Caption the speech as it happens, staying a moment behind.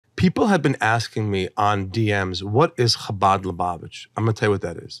People have been asking me on DMs, what is Chabad Lubavitch? I'm going to tell you what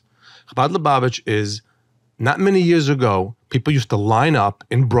that is. Chabad Lubavitch is, not many years ago, people used to line up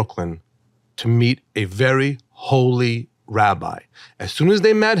in Brooklyn to meet a very holy rabbi. As soon as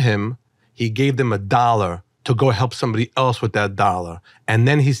they met him, he gave them $1 to go help somebody else with that $1. And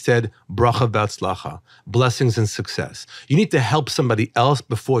then he said, bracha v'atzlacha, blessings and success. You need to help somebody else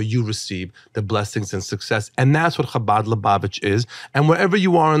before you receive the blessings and success. And that's what Chabad Lubavitch is. And wherever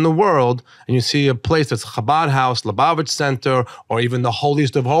you are in the world, and you see a place that's Chabad House, Lubavitch Center, or even the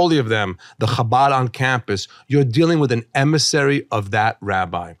holiest of holy of them, the Chabad on campus, you're dealing with an emissary of that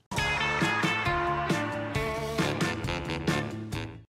rabbi.